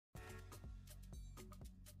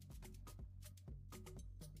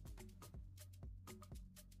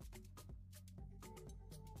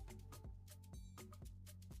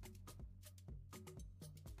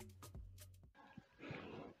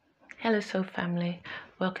Hello Soul family,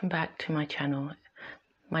 welcome back to my channel.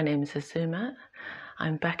 My name is Azuma.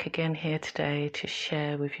 I'm back again here today to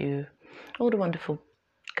share with you all the wonderful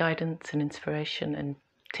guidance and inspiration and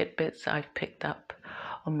tidbits I've picked up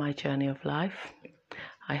on my journey of life.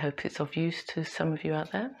 I hope it's of use to some of you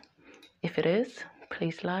out there. If it is,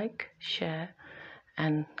 please like, share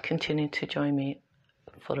and continue to join me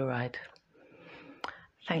for the ride.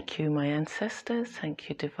 Thank you my ancestors, thank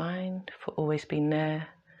you Divine for always being there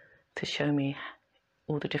to show me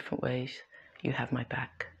all the different ways you have my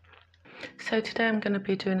back. So today I'm going to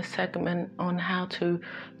be doing a segment on how to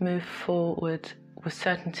move forward with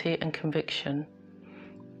certainty and conviction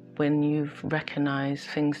when you've recognized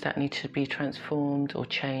things that need to be transformed or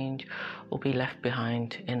changed or be left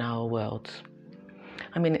behind in our worlds.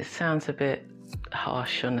 I mean, it sounds a bit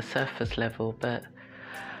harsh on the surface level, but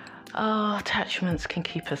our attachments can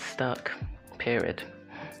keep us stuck, period.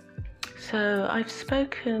 So I've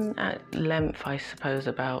spoken at length, I suppose,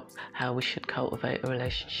 about how we should cultivate a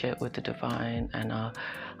relationship with the divine and our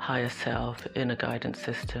higher self in a guidance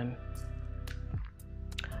system.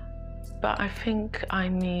 But I think I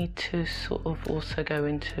need to sort of also go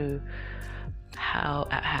into how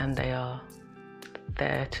at hand they are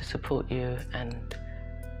there to support you and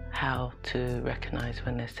how to recognize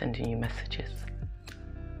when they're sending you messages.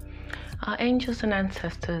 Our angels and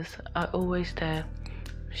ancestors are always there,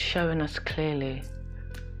 showing us clearly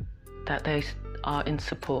that they are in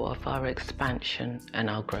support of our expansion and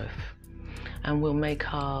our growth, and will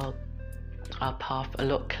make our path a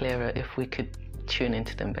lot clearer if we could tune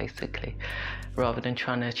into them, basically, rather than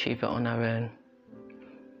trying to achieve it on our own.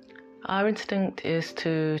 Our instinct is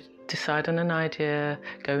to decide on an idea,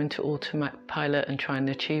 go into autopilot and try and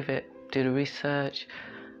achieve it, do the research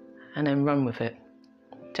and then run with it.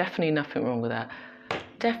 Definitely nothing wrong with that.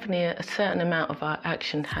 Definitely a certain amount of our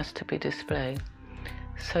action has to be displayed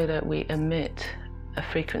so that we emit a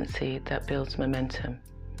frequency that builds momentum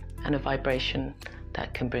and a vibration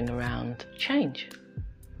that can bring around change.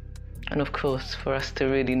 And of course, for us to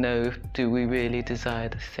really know, do we really desire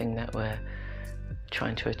the thing that we're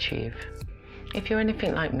trying to achieve? If you're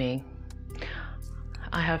anything like me,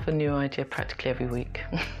 I have a new idea practically every week.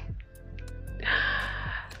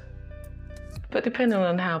 But depending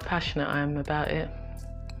on how passionate I am about it,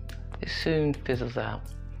 it soon fizzles out.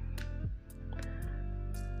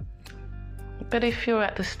 But if you're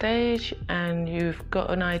at the stage and you've got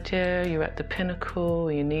an idea, you're at the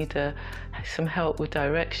pinnacle, you need some help with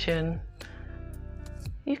direction,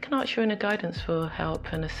 you can ask your inner guidance for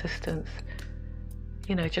help and assistance,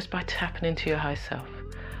 just by tapping into your high self.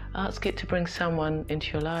 Ask it to bring someone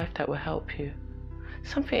into your life that will help you.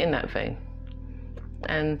 Something in that vein.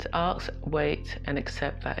 And ask, wait, and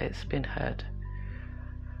accept that it's been heard.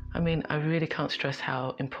 I mean, I really can't stress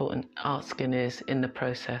how important asking is in the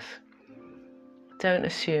process. Don't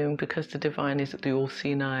assume because the divine is the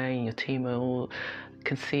all-seeing eye and your team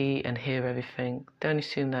can see and hear everything. Don't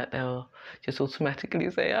assume that they'll just automatically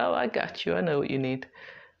say, oh, I got you, I know what you need.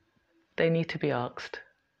 They need to be asked.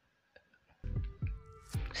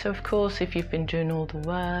 So of course, if you've been doing all the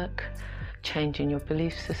work, changing your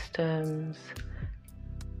belief systems,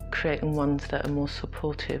 creating ones that are more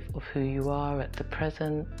supportive of who you are at the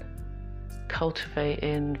present,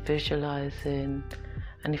 cultivating, visualizing,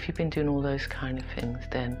 and if you've been doing all those kind of things,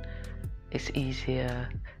 then it's easier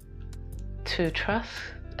to trust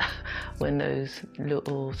when those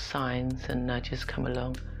little signs and nudges come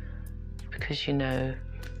along, because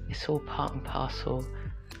it's all part and parcel,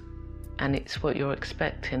 and it's what you're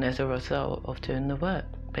expecting as a result of doing the work,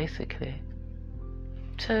 basically.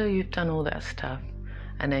 So you've done all that stuff,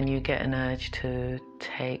 and then you get an urge to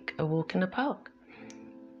take a walk in the park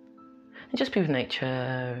and just be with nature.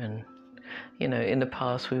 And in the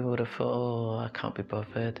past we would have thought, oh, I can't be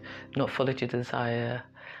bothered, not followed your desire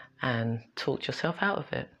and talked yourself out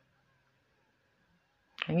of it.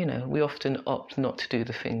 And we often opt not to do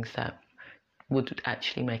the things that would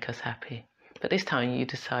actually make us happy. But this time you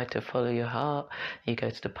decide to follow your heart. You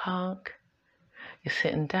go to the park, you're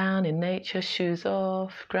sitting down in nature, shoes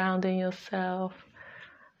off, grounding yourself,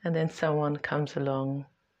 and then someone comes along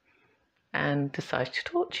and decides to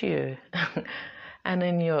talk to you. And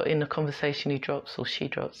then you're in a conversation, he drops or she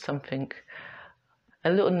drops something, a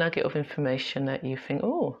little nugget of information that you think,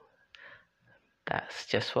 oh, that's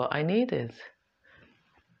just what I needed.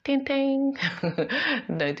 Ding, ding.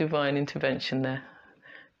 No divine intervention there.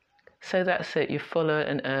 So that's it. You follow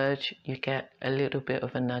an urge, you get a little bit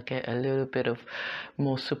of a nugget, a little bit of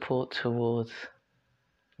more support towards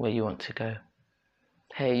where you want to go.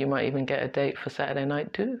 Hey, you might even get a date for Saturday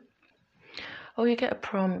night too. Or you get a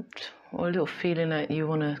prompt or a little feeling that you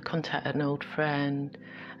want to contact an old friend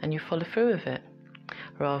and you follow through with it,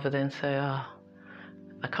 rather than say, oh,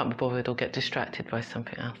 I can't be bothered, or get distracted by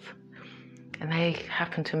something else. And they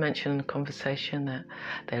happen to mention in a conversation that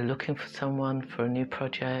they're looking for someone for a new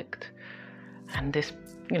project, and this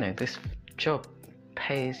job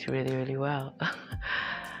pays really, really well.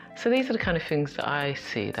 So these are the kind of things that I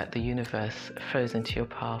see that the universe throws into your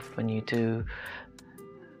path when you do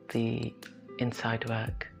the inside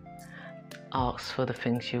work. Ask for the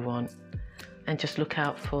things you want, and just look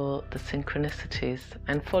out for the synchronicities,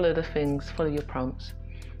 and follow your prompts,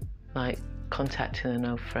 like contacting an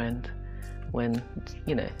old friend when,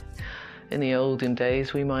 in the olden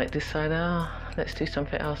days we might decide, let's do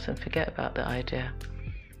something else and forget about the idea.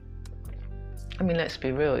 I mean, let's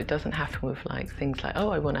be real, it doesn't happen with things like,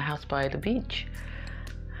 I want a house by the beach,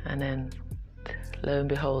 and then lo and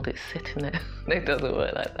behold it's sitting there. It doesn't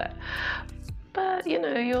work like that. But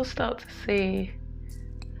you'll start to see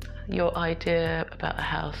your idea about a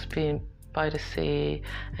house being by the sea,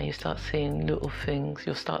 and you start seeing little things.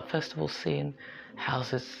 You'll start first of all seeing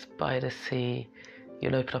houses by the sea.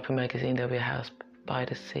 You'll open up a magazine, there'll be a house by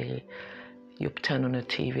the sea. You'll turn on the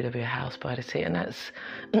TV, there'll be a house by the sea, and that's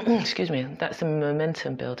that's the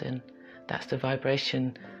momentum building. That's the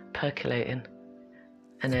vibration percolating.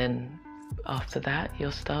 And then after that,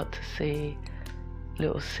 you'll start to see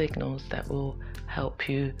little signals that will help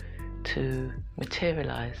you to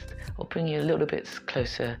materialize or bring you a little bit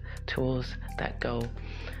closer towards that goal.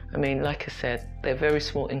 I mean, like I said, they're very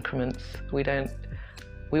small increments.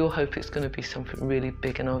 We all hope it's going to be something really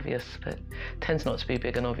big and obvious, but it tends not to be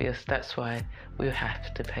big and obvious. That's why we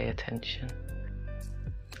have to pay attention.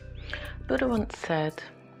 Buddha once said,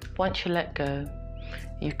 once you let go,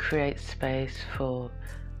 you create space for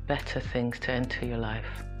better things to enter your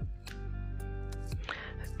life.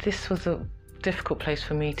 This was a difficult place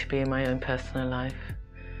for me to be in my own personal life,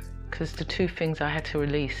 because the two things I had to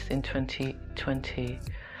release in 2020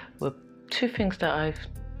 were two things that I've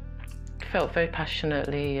felt very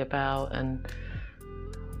passionately about and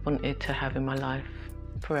wanted to have in my life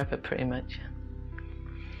forever, pretty much.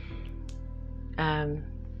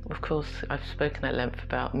 Of course, I've spoken at length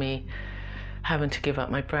about me having to give up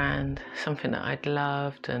my brand, something that I'd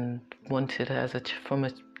loved and wanted from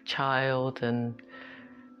a child, and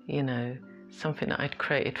something that I'd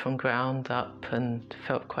created from ground up and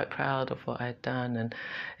felt quite proud of what I'd done, and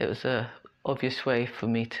it was a obvious way for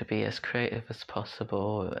me to be as creative as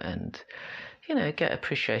possible and get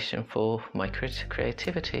appreciation for my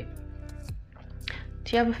creativity.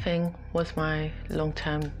 The other thing was my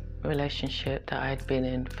long-term relationship that I'd been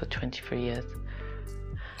in for 23 years.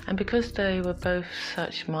 And because they were both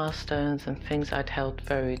such milestones and things I'd held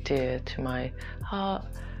very dear to my heart,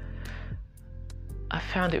 I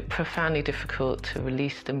found it profoundly difficult to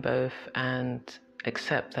release them both and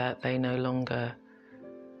accept that they no longer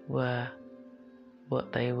were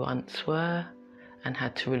what they once were, and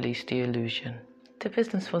had to release the illusion. The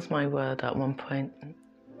business was my world at one point.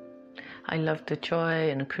 I loved the joy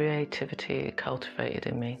and the creativity it cultivated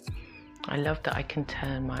in me. I loved that I can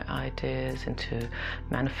turn my ideas into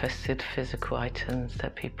manifested physical items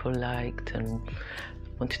that people liked and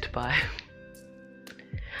wanted to buy.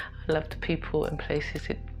 I loved the people and places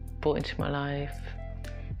it brought into my life.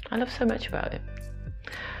 I loved so much about it.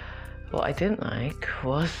 What I didn't like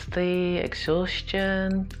was the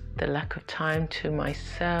exhaustion, the lack of time to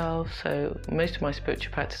myself, so most of my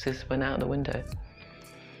spiritual practices went out the window.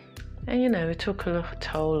 And it took a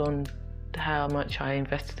toll on how much I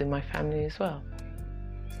invested in my family as well.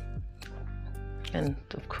 And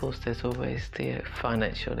of course there's always the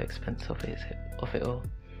financial expense of it all.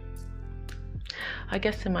 I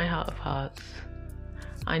guess in my heart of hearts,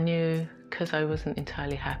 I knew, because I wasn't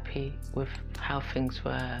entirely happy with how things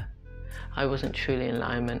were, I wasn't truly in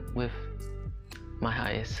alignment with my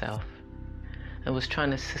highest self, and was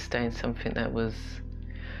trying to sustain something that was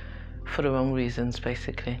for the wrong reasons,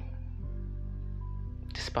 basically,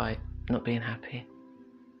 despite not being happy.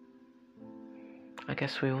 I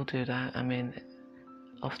guess we all do that. I mean,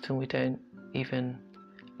 often we don't even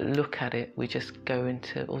look at it, we just go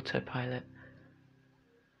into autopilot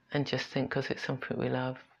and just think because it's something we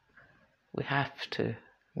love, we have to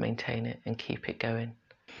maintain it and keep it going.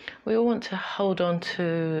 We all want to hold on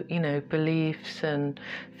to, beliefs and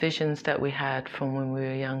visions that we had from when we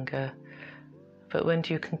were younger. But when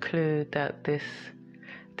do you conclude that this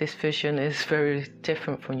vision is very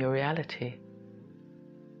different from your reality?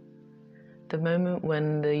 The moment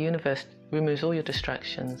when the universe removes all your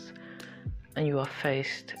distractions and you are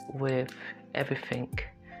faced with everything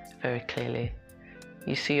very clearly,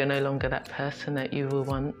 you see you're no longer that person that you were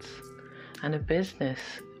once, and a business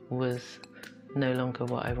was no longer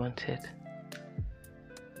what I wanted.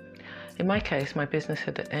 In my case, my business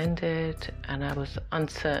had ended and I was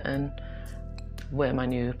uncertain where my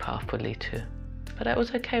new path would lead to. But that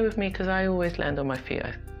was okay with me because I always land on my feet,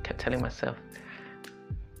 I kept telling myself.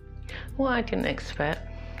 What I didn't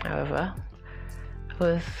expect, however,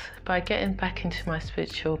 was by getting back into my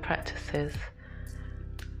spiritual practices,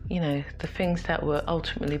 the things that will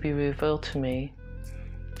ultimately be revealed to me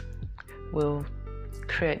will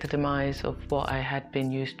create the demise of what I had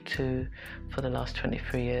been used to for the last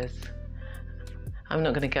 23 years. I'm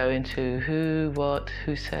not going to go into who, what,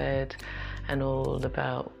 who said, and all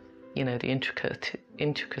about, the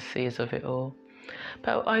intricacies of it all.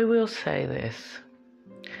 But I will say this.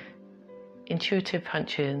 Intuitive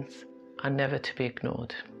hunches are never to be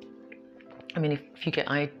ignored. I mean, if you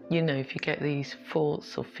get these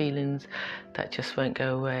thoughts or feelings that just won't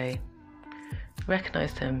go away,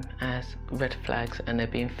 recognize them as red flags, and they're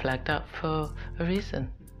being flagged up for a reason.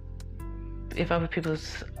 If other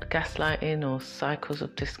people's gaslighting or cycles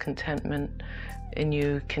of discontentment in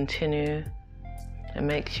you continue and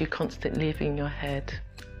makes you constantly live in your head,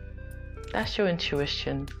 that's your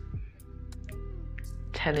intuition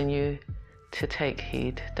telling you to take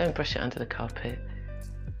heed. Don't brush it under the carpet.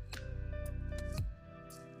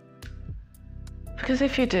 Because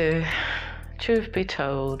if you do, truth be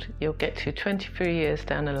told, you'll get to 23 years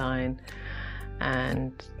down the line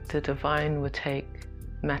and the divine will take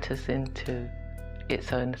matters into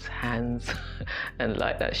its own hands and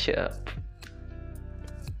light that shit up.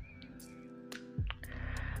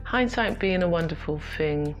 Hindsight being a wonderful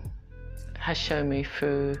thing has shown me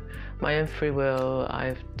through my own free will,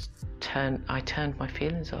 I turned my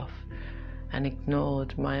feelings off and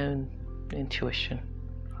ignored my own intuition.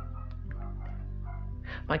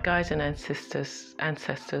 My guides and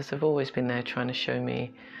ancestors have always been there trying to show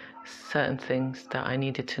me certain things that I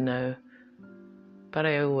needed to know, but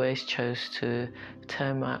I always chose to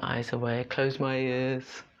turn my eyes away, close my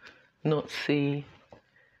ears, not see.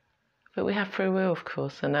 But we have free will, of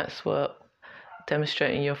course, and that's what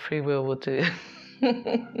demonstrating your free will will do.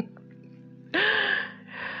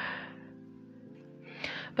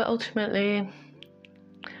 But ultimately,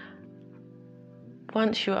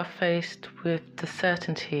 once you are faced with the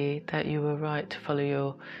certainty that you were right to follow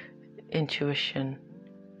your intuition,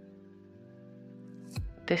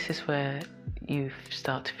 this is where you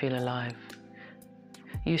start to feel alive.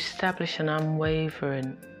 You establish an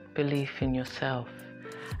unwavering belief in yourself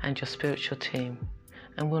and your spiritual team,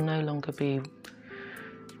 and will no longer be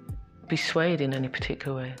swayed in any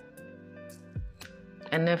particular way.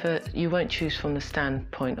 And you won't choose from the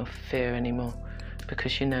standpoint of fear anymore,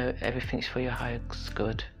 because you know everything's for your highest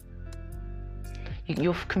good.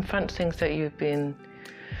 You'll confront things that you've been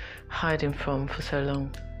hiding from for so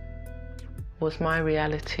long. Was my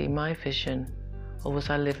reality my vision, or was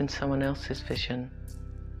I living someone else's vision?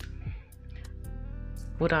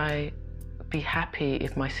 Would I be happy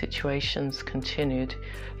if my situations continued,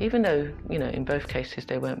 even though, in both cases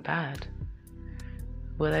they weren't bad?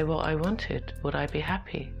 Were they what I wanted? Would I be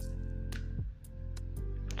happy?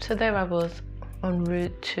 So there I was, en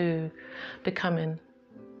route to becoming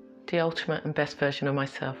the ultimate and best version of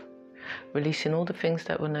myself, releasing all the things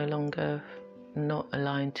that were no longer not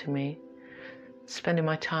aligned to me, spending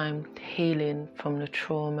my time healing from the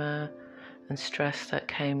trauma and stress that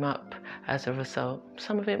came up as a result.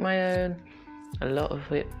 Some of it my own, a lot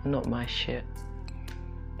of it not my shit,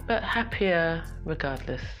 but happier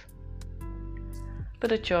regardless. But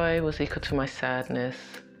the joy was equal to my sadness,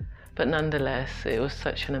 but nonetheless it was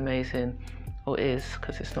such an amazing, or is,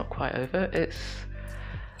 because it's not quite over, it's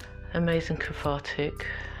amazing cathartic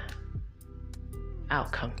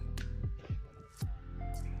outcome.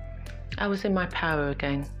 I was in my power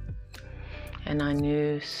again, and I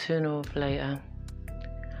knew sooner or later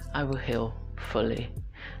I will heal fully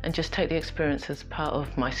and just take the experience as part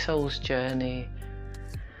of my soul's journey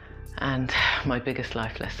and my biggest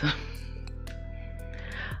life lesson.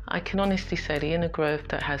 I can honestly say the inner growth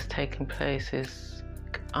that has taken place is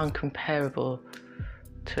uncomparable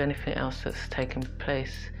to anything else that's taken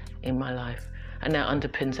place in my life, and that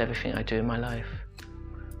underpins everything I do in my life,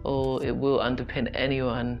 or it will underpin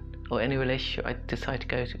anyone or any relationship I decide to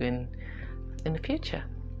go to in the future.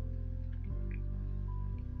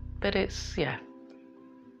 But it's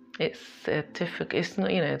difficult. It's not,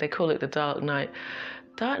 they call it the dark night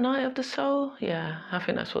of the soul. Yeah, I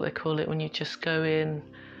think that's what they call it, when you just go in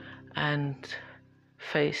and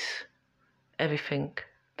face everything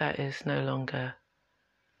that is no longer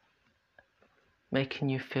making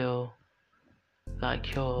you feel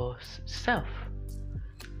like yourself.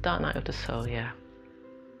 Dark night of the soul, yeah.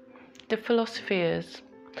 The philosophy is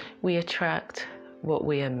we attract what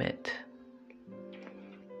we emit.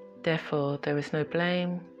 Therefore, there is no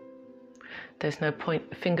blame. There's no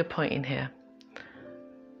finger pointing here.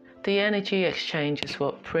 The energy exchange is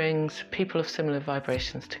what brings people of similar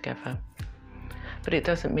vibrations together. But it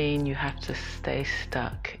doesn't mean you have to stay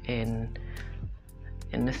stuck in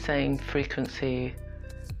the same frequency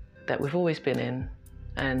that we've always been in,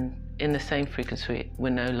 and in the same frequency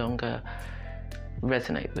we no longer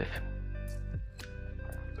resonate with.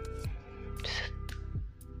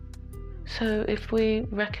 So if we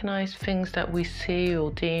recognize things that we see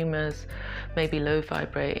or deem as maybe low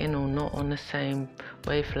vibrating or not on the same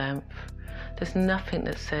wavelength, there's nothing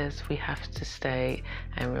that says we have to stay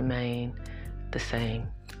and remain the same.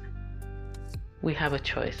 We have a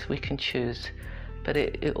choice, we can choose, but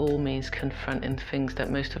it all means confronting things that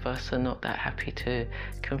most of us are not that happy to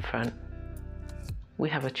confront. We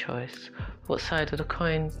have a choice. What side of the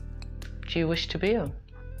coin do you wish to be on?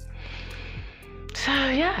 So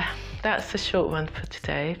yeah, that's the short one for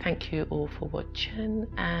today. Thank you all for watching,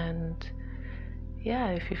 and yeah,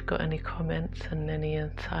 if you've got any comments and any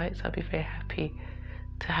insights, I'd be very happy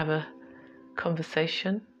to have a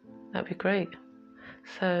conversation. That'd be great.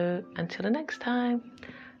 So until the next time,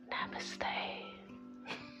 namaste.